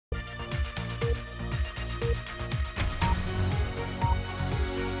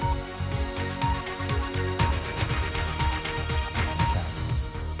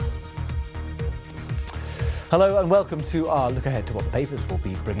Hello and welcome to our look ahead to what the papers will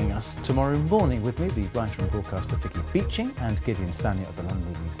be bringing us tomorrow morning. With me, the writer and broadcaster Vicky Beeching and Gideon Spanier of the London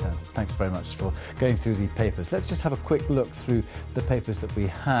Evening Standard. Thanks very much for going through the papers. Let's just have a quick look through the papers that we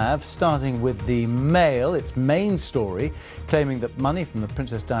have, starting with the Mail. Its main story claiming that money from the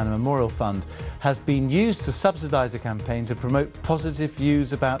Princess Diana Memorial Fund has been used to subsidise a campaign to promote positive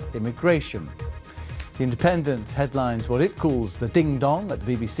views about immigration. The Independent headlines what it calls the ding-dong at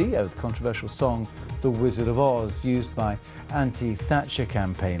the BBC over the controversial song The Wizard of Oz, used by anti-Thatcher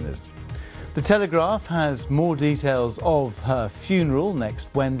campaigners. The Telegraph has more details of her funeral next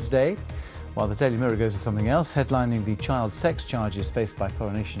Wednesday, while the Daily Mirror goes to something else, headlining the child sex charges faced by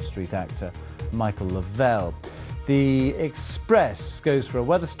Coronation Street actor Michael Lavelle. The Express goes for a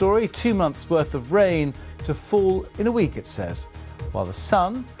weather story, 2 months' worth of rain to fall in a week, it says, while the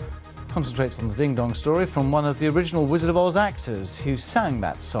Sun concentrates on the ding-dong story from one of the original Wizard of Oz actors who sang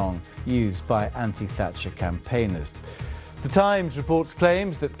that song used by anti-Thatcher campaigners. The Times reports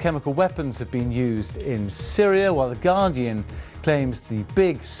claims that chemical weapons have been used in Syria, while The Guardian claims the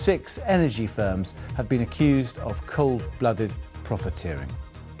big 6 energy firms have been accused of cold-blooded profiteering.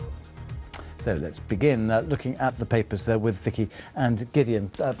 So let's begin looking at the papers there with Vicky and Gideon.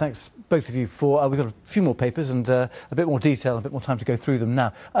 Thanks both of you for, we've got a few more papers and a bit more detail, a bit more time to go through them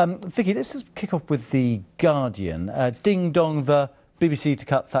now. Vicky, let's just kick off with The Guardian. Ding Dong, the BBC to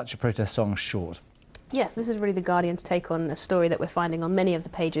cut Thatcher protest song short. Yes, this is really The Guardian's take on a story that we're finding on many of the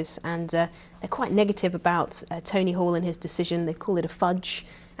pages, and they're quite negative about Tony Hall and his decision. They call it a fudge,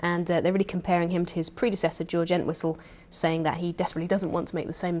 and they're really comparing him to his predecessor, George Entwistle, saying that he desperately doesn't want to make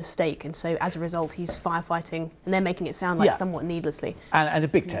the same mistake, and so as a result he's firefighting, and they're making it sound like somewhat needlessly. And a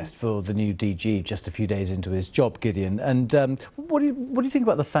big test for the new DG just a few days into his job, Gideon. And what do you think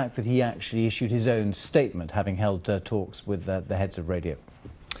about the fact that he actually issued his own statement, having held talks with the heads of radio?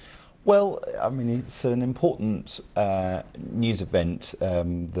 Well, I mean, it's an important news event,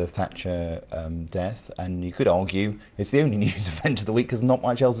 the Thatcher death, and you could argue it's the only news event of the week because not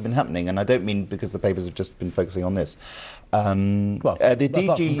much else has been happening, and I don't mean because the papers have just been focusing on this. The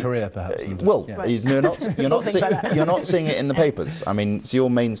DG career, perhaps. Well, yeah. You're not seeing it in the papers. I mean, it's your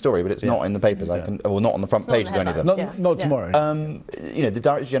main story, but it's not in the papers. Or not on the front pages or anything. Not tomorrow. You know, the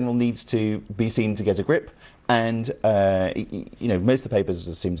Director General needs to be seen to get a grip. And, you know, most of the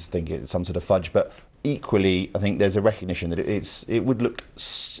papers seem to think it's some sort of fudge, but equally, I think there's a recognition that it would look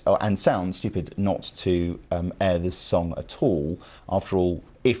and sound stupid not to air this song at all. After all,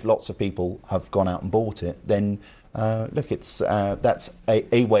 if lots of people have gone out and bought it, then, look, that's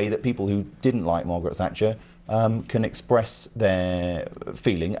a way that people who didn't like Margaret Thatcher can express their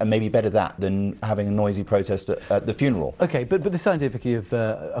feeling, and maybe better that than having a noisy protest at the funeral. OK, but this idea, Vicky, of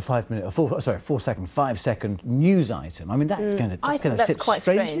a 5-second news item, I mean, that's going to sit quite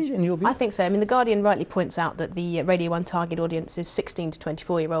strangely in your view? I think so. I mean, The Guardian rightly points out that the Radio 1 target audience is 16 to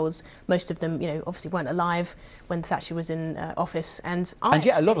 24-year-olds. Most of them, you know, obviously weren't alive when Thatcher was in office. And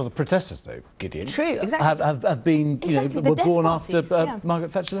yet a lot of the protesters, though, Gideon, true, exactly, have been, you know, were born after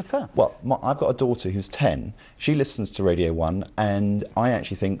Margaret Thatcher left power. Well, I've got a daughter who's 10. She listens to Radio 1, and I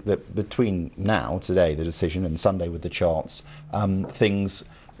actually think that between now, today, the decision, and Sunday with the charts,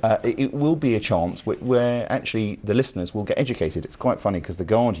 it will be a chance where actually the listeners will get educated. It's quite funny because The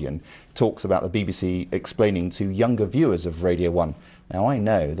Guardian talks about the BBC explaining to younger viewers of Radio 1. Now, I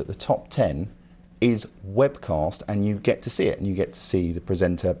know that the top 10 is webcast, and you get to see it, and you get to see the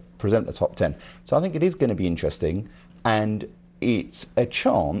presenter present the top 10. So I think it is going to be interesting, and it's a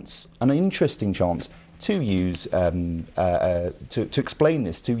chance, an interesting chance, to use to explain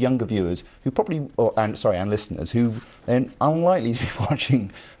this to younger viewers who probably and listeners who are unlikely to be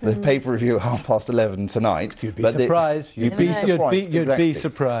watching the paper review at 11:30 tonight. You'd be surprised. You'd be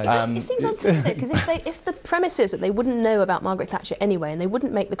surprised. It seems untypical because if the premise is that they wouldn't know about Margaret Thatcher anyway and they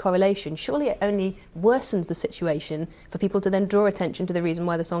wouldn't make the correlation, surely it only worsens the situation for people to then draw attention to the reason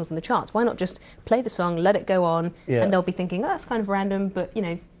why the song's on the charts. Why not just play the song, let it go on, and they'll be thinking, oh, that's kind of random, but you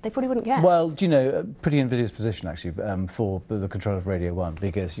know, they probably wouldn't care. Well, do you know, a pretty invidious position actually for the control of Radio 1,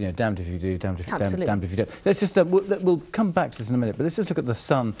 because, you know, damned if you do, damned if you don't. Let's just, we'll come back to this in a minute, but let's just look at the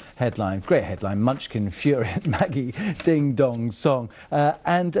Sun headline, great headline, Munchkin fury at Maggie Ding Dong song,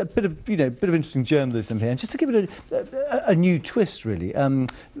 and a bit of interesting journalism here, and just to give it a new twist, really.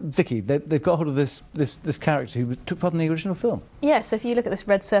 Vicky, they've got hold of this character who took part in the original film. Yeah, so if you look at this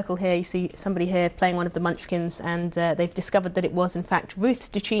red circle here, you see somebody here playing one of the Munchkins, and they've discovered that it was in fact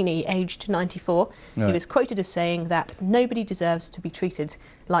Ruth Duchesne Puccini, aged 94. Right. He was quoted as saying that nobody deserves to be treated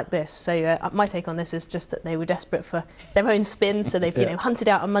like this. So my take on this is just that they were desperate for their own spin, so they've hunted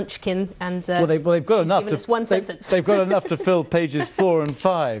out a munchkin, and they've got enough to one sentence. They've got enough to fill pages 4 and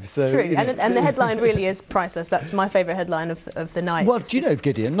 5. So true, and the headline really is priceless. That's my favourite headline of the night. Well, do you know,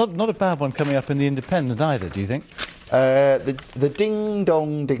 Gideon, not a bad one coming up in the Independent either, do you think? The ding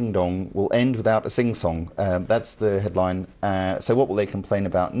dong will end without a sing song. That's the headline. So what will they complain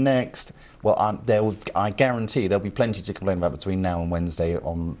about next? Well, I guarantee there'll be plenty to complain about between now and Wednesday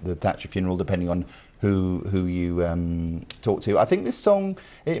on the Thatcher funeral, depending on who you talk to. I think this song,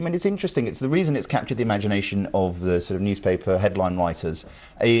 it's interesting. It's the reason it's captured the imagination of the sort of newspaper headline writers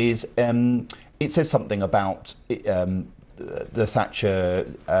is it says something about the Thatcher,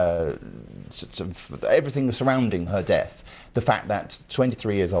 sort of everything surrounding her death. The fact that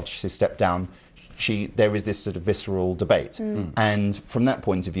 23 years after she stepped down, there is this sort of visceral debate. And from that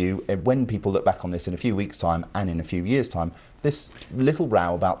point of view, when people look back on this in a few weeks' time and in a few years' time, this little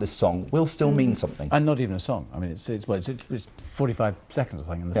row about this song will still mean something. And not even a song. I mean, it's 45 seconds or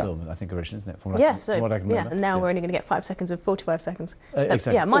something in the film, I think, originally, isn't it? From what I can remember. And now we're only going to get 5 seconds of 45 seconds.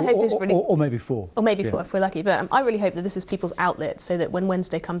 Exactly. Yeah, my hope is really... Or maybe 4. Or maybe 4 if we're lucky. But I really hope that this is people's outlet, so that when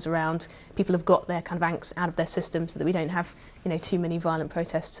Wednesday comes around, people have got their kind of angst out of their system, so that we don't have, too many violent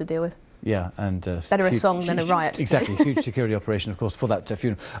protests to deal with. Yeah, and better a song than a riot. Exactly, huge security operation, of course, for that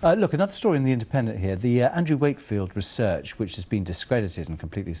funeral. Look, another story in the Independent here: the Andrew Wakefield research, which has been discredited and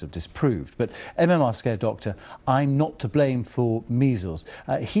completely sort of disproved. But MMR scare doctor, I'm not to blame for measles.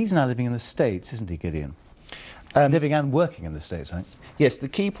 He's now living in the States, isn't he, Gideon? Living and working in the States, I think. Yes, the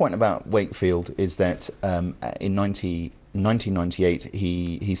key point about Wakefield is that in 1998,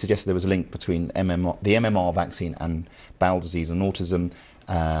 he suggested there was a link between the MMR vaccine and bowel disease and autism.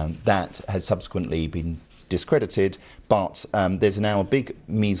 That has subsequently been discredited, but there's now a big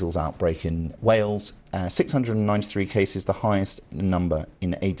measles outbreak in Wales. 693 cases, the highest number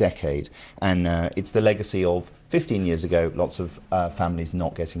in a decade, and it's the legacy of 15 years ago, lots of families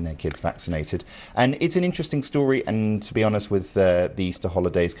not getting their kids vaccinated. And it's an interesting story, and to be honest, with the Easter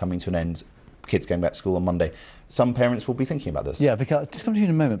holidays coming to an end, kids going back to school on Monday, some parents will be thinking about this. Yeah, Vicky, I'll just come to you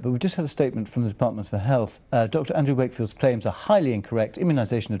in a moment, but we've just had a statement from the Department for Health. Dr. Andrew Wakefield's claims are highly incorrect.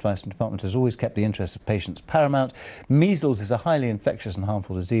 Immunisation advice from the department has always kept the interests of patients paramount. Measles is a highly infectious and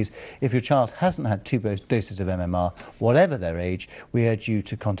harmful disease. If your child hasn't had 2 doses of MMR, whatever their age, we urge you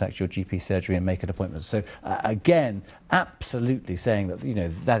to contact your GP surgery and make an appointment. So again, absolutely saying that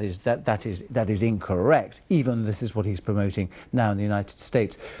that is incorrect. Even this is what he's promoting now in the United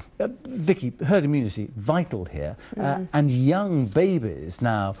States. Vicky, herd immunity vital here. And young babies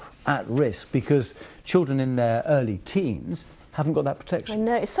now at risk because children in their early teens haven't got that protection. I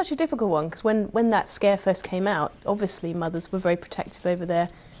know, it's such a difficult one, because when that scare first came out, obviously mothers were very protective over their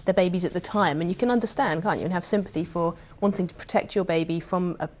babies at the time, and you can understand, can't you, and have sympathy for wanting to protect your baby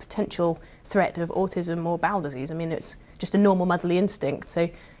from a potential threat of autism or bowel disease. I mean, it's just a normal motherly instinct, so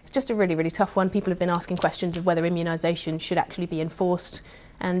it's just a really, really tough one. People have been asking questions of whether immunisation should actually be enforced,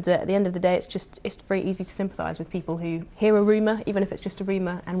 and at the end of the day, it's very easy to sympathise with people who hear a rumour, even if it's just a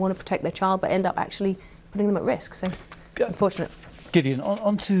rumour, and want to protect their child, but end up actually putting them at risk. So, unfortunate. Gideon,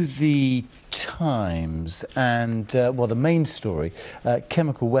 on to the Times and, the main story,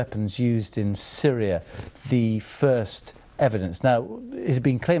 chemical weapons used in Syria, the first evidence. Now, it had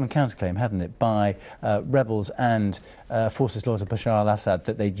been claim and counterclaim, hadn't it, by rebels and forces loyal to Bashar al-Assad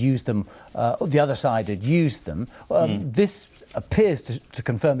that they'd used them, the other side had used them. This appears to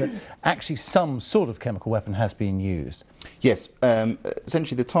confirm that actually some sort of chemical weapon has been used. Yes,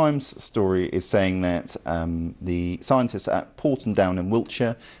 essentially the Times story is saying that the scientists at Porton Down in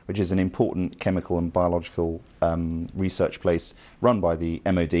Wiltshire, which is an important chemical and biological research place run by the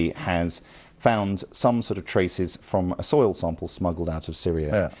MOD, has found some sort of traces from a soil sample smuggled out of Syria.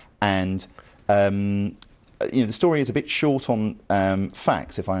 Yeah. And the story is a bit short on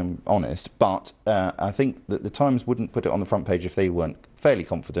facts, if I'm honest, but I think that the Times wouldn't put it on the front page if they weren't fairly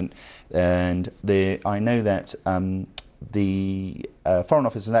confident. And I know that the Foreign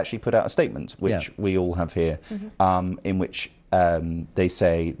Office has actually put out a statement, which we all have here, in which they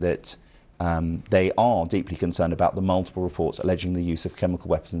say that they are deeply concerned about the multiple reports alleging the use of chemical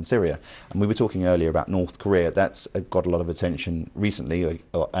weapons in Syria. And we were talking earlier about North Korea. That's got a lot of attention recently,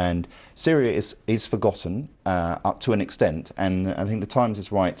 and Syria is forgotten up to an extent. And I think the Times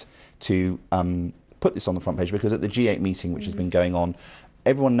is right to put this on the front page, because at the G8 meeting, which has been going on,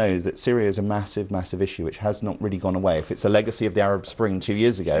 everyone knows that Syria is a massive, massive issue which has not really gone away. If it's a legacy of the Arab Spring 2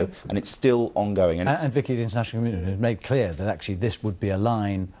 years ago, and it's still ongoing. And Vicky, the international community has made clear that actually this would be a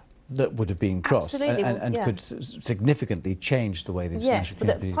line that would have been crossed and yeah. could significantly change the way the yes,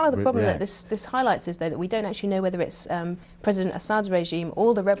 international community part of the problem that reacts. this highlights is, though, that we don't actually know whether it's President Assad's regime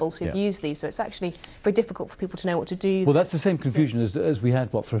or the rebels who've used these, so it's actually very difficult for people to know what to do. Well, that's the same confusion as we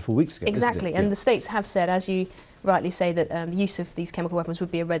had, what, 3 or 4 weeks ago? Exactly, and the states have said, as you rightly say, that the use of these chemical weapons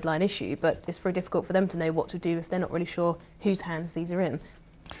would be a red line issue, but it's very difficult for them to know what to do if they're not really sure whose hands these are in.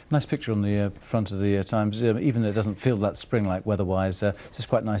 Nice picture on the front of the Times, even though it doesn't feel that spring-like weather-wise. It's just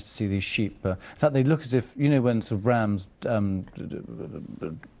quite nice to see these sheep. In fact, they look as if, you know, when sort of rams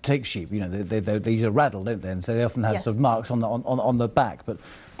take sheep, you know, they use a rattle, don't they? And so they often have sort of marks on the back. But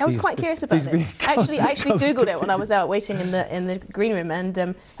I was quite curious about this. I actually Googled it when I was out waiting in the green room,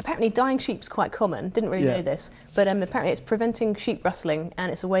 and apparently dying sheep's quite common. Didn't really know this, but apparently it's preventing sheep rustling,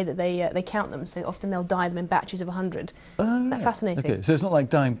 and it's a way that they count them. So often they'll die them in batches of 100. Isn't that fascinating? Okay, so it's not like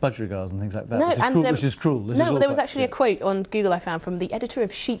dying budgerigars and things like that. No, which is cruel. No, there was actually a quote on Google I found from the editor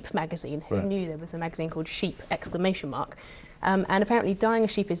of Sheep magazine, who knew there was a magazine called Sheep ! And apparently dying a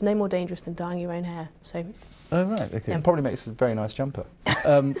sheep is no more dangerous than dyeing your own hair. So. Oh, right, okay. It probably makes a very nice jumper.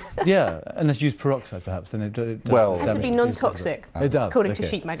 Yeah, unless you use peroxide, perhaps, then it does. Well, it has to be non-toxic, it does, according to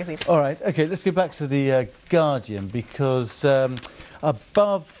Sheep magazine. All right, okay, let's go back to the Guardian, because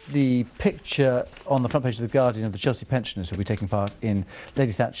above the picture on the front page of the Guardian of the Chelsea pensioners who will be taking part in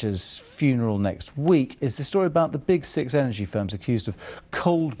Lady Thatcher's funeral next week is the story about the big 6 energy firms accused of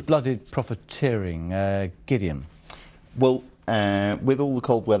cold-blooded profiteering. Gideon. Well, with all the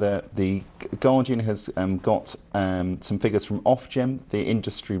cold weather, the Guardian has got some figures from Ofgem, the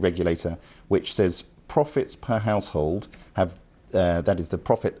industry regulator, which says profits per household have, that is the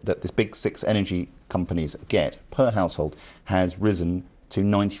profit that the big 6 energy companies get per household, has risen to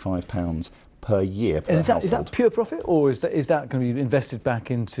 £95 per year per household. Is that pure profit, or is that going to be invested back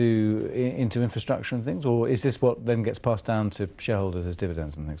into infrastructure and things, or is this what then gets passed down to shareholders as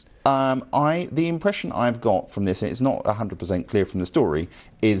dividends and things? The impression I've got from this, and it's not 100% clear from the story,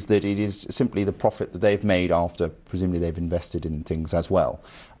 is that it is simply the profit that they've made after presumably they've invested in things as well,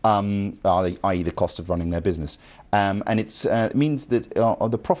 i.e. the cost of running their business, and it means that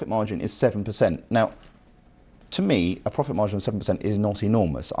the profit margin is 7%. Now, to me, a profit margin of 7% is not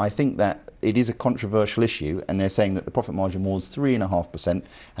enormous. I think that it is a controversial issue, and they're saying that the profit margin was 3.5%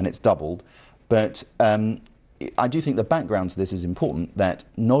 and it's doubled. But I do think the background to this is important, that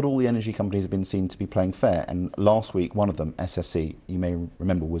not all the energy companies have been seen to be playing fair. And last week, one of them, SSE, you may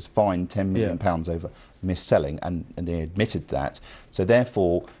remember, was fined £10 million over mis-selling, and they admitted that. So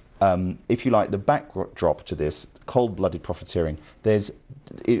therefore, if you like, the backdrop to this, cold-blooded profiteering, the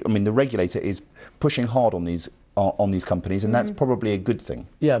regulator is pushing hard on these companies, and that's probably a good thing.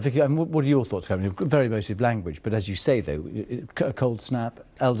 Yeah, Vicky, what are your thoughts, Karen? Very emotive language, but as you say, though, a cold snap,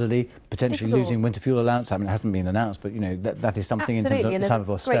 elderly, potentially losing winter fuel allowance. I mean, it hasn't been announced, but, you know, that is something in terms of the time of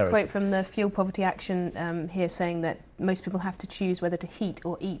austerity. Great quote from the Fuel Poverty Action here saying that most people have to choose whether to heat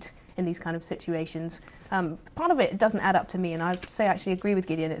or eat in these kind of situations. Part of it doesn't add up to me, and I'd say I actually agree with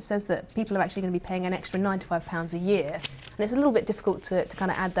Gideon. It says that people are actually going to be paying an extra £95 a year, and it's a little bit difficult to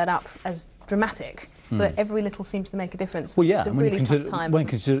kind of add that up as dramatic. But every little seems to make a difference. Well, yeah, it's a really tough time. When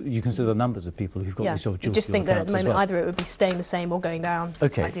you consider the numbers of people who've got these sort of dual just think that at the moment well. either it would be staying the same or going down,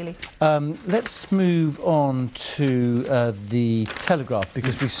 ideally. Let's move on to the Telegraph,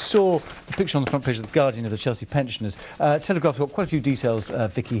 because we saw the picture on the front page of the Guardian of the Chelsea pensioners. Telegraph's got quite a few details,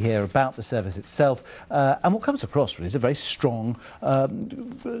 Vicky, here about the service itself, and what comes across really is a very strong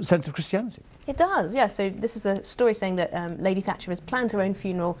sense of Christianity. It does, yeah. So this is a story saying that Lady Thatcher has planned her own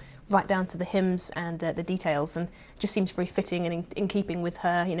funeral right down to the hymns and the details, and just seems very fitting and in keeping with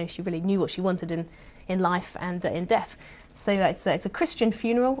her. You know, she really knew what she wanted in life and in death. So it's a Christian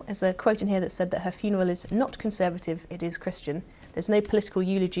funeral. There's a quote in here that said that her funeral is not conservative, it is Christian. There's no political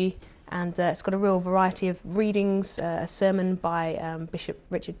eulogy, and it's got a real variety of readings, a sermon by Bishop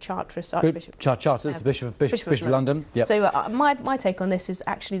Richard Chartres, Archbishop Chartres, the Bishop of London. Yep. So my take on this is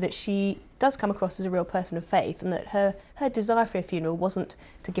actually that she does come across as a real person of faith, and that her desire for a funeral wasn't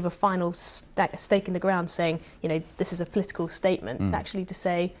to give a final stake in the ground saying, you know, this is a political statement. It's actually to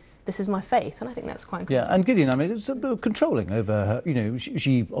say, this is my faith, and I think that's quite good. Yeah, and Gideon, I mean, it's a bit controlling over her. You know,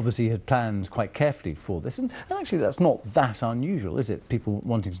 she obviously had planned quite carefully for this, and actually that's not that unusual, is it? People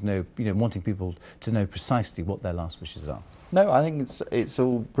wanting to know, you know, wanting people to know precisely what their last wishes are. No, I think it's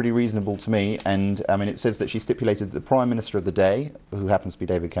all pretty reasonable to me, and I mean, it says that she stipulated that the Prime Minister of the day, who happens to be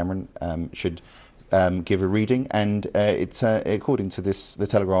David Cameron, should give a reading, and it's according to the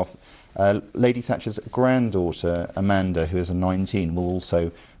Telegraph, Lady Thatcher's granddaughter Amanda, who is a 19, will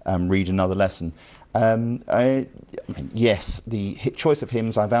also read another lesson. I mean, yes, the choice of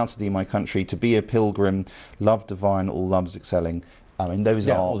hymns, I vow to thee, my country, to be a pilgrim, love divine, all loves excelling. I mean, those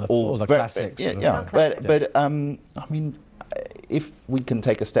are all the classics. But I mean, if we can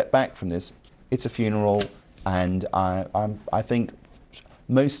take a step back from this, it's a funeral, and I think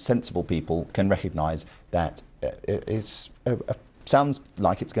most sensible people can recognise that sounds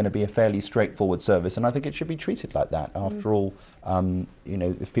like it's going to be a fairly straightforward service, and I think it should be treated like that. After all, you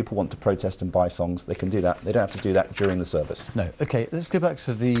know, if people want to protest and buy songs, they can do that. They don't have to do that during the service. No. Okay, let's go back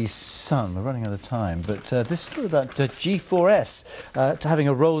to the Sun. We're running out of time, but this story about G4S to having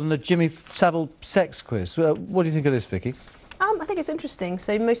a role in the Jimmy Savile sex quiz. What do you think of this, Vicky? I think it's interesting.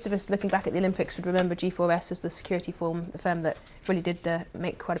 So most of us looking back at the Olympics would remember G4S as the security firm that really did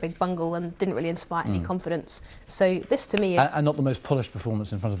make quite a big bungle and didn't really inspire any confidence. So this to me is... And not the most polished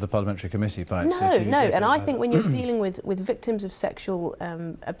performance in front of the Parliamentary Committee by No, and I think when you're dealing with victims of sexual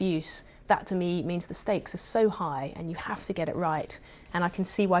abuse, that to me means the stakes are so high and you have to get it right. And I can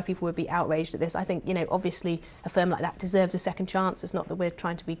see why people would be outraged at this. I think, you know, obviously a firm like that deserves a second chance. It's not that we're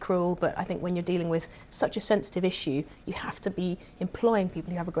trying to be cruel, but I think when you're dealing with such a sensitive issue, you have to be employing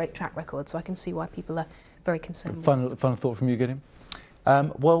people who have a great track record. So I can see why people are very concerned. Final thought from you, Gideon?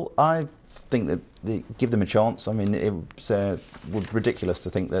 Well, I think that they give them a chance. I mean, it's ridiculous to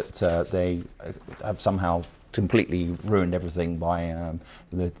think that they have somehow completely ruined everything by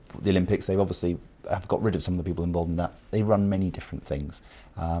the Olympics. They've obviously have got rid of some of the people involved in that. They run many different things.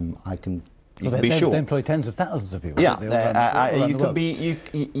 You can be sure they employ tens of thousands of people. Yeah,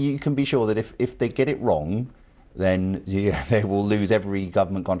 you can be sure that if they get it wrong, then they will lose every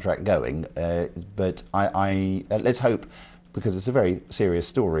government contract going. But let's hope, because it's a very serious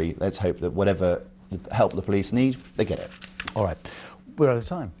story, let's hope that whatever help the police need, they get it. All right. We're out of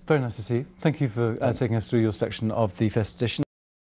time. Very nice to see you. Thank you for taking us through your section of the Fest edition.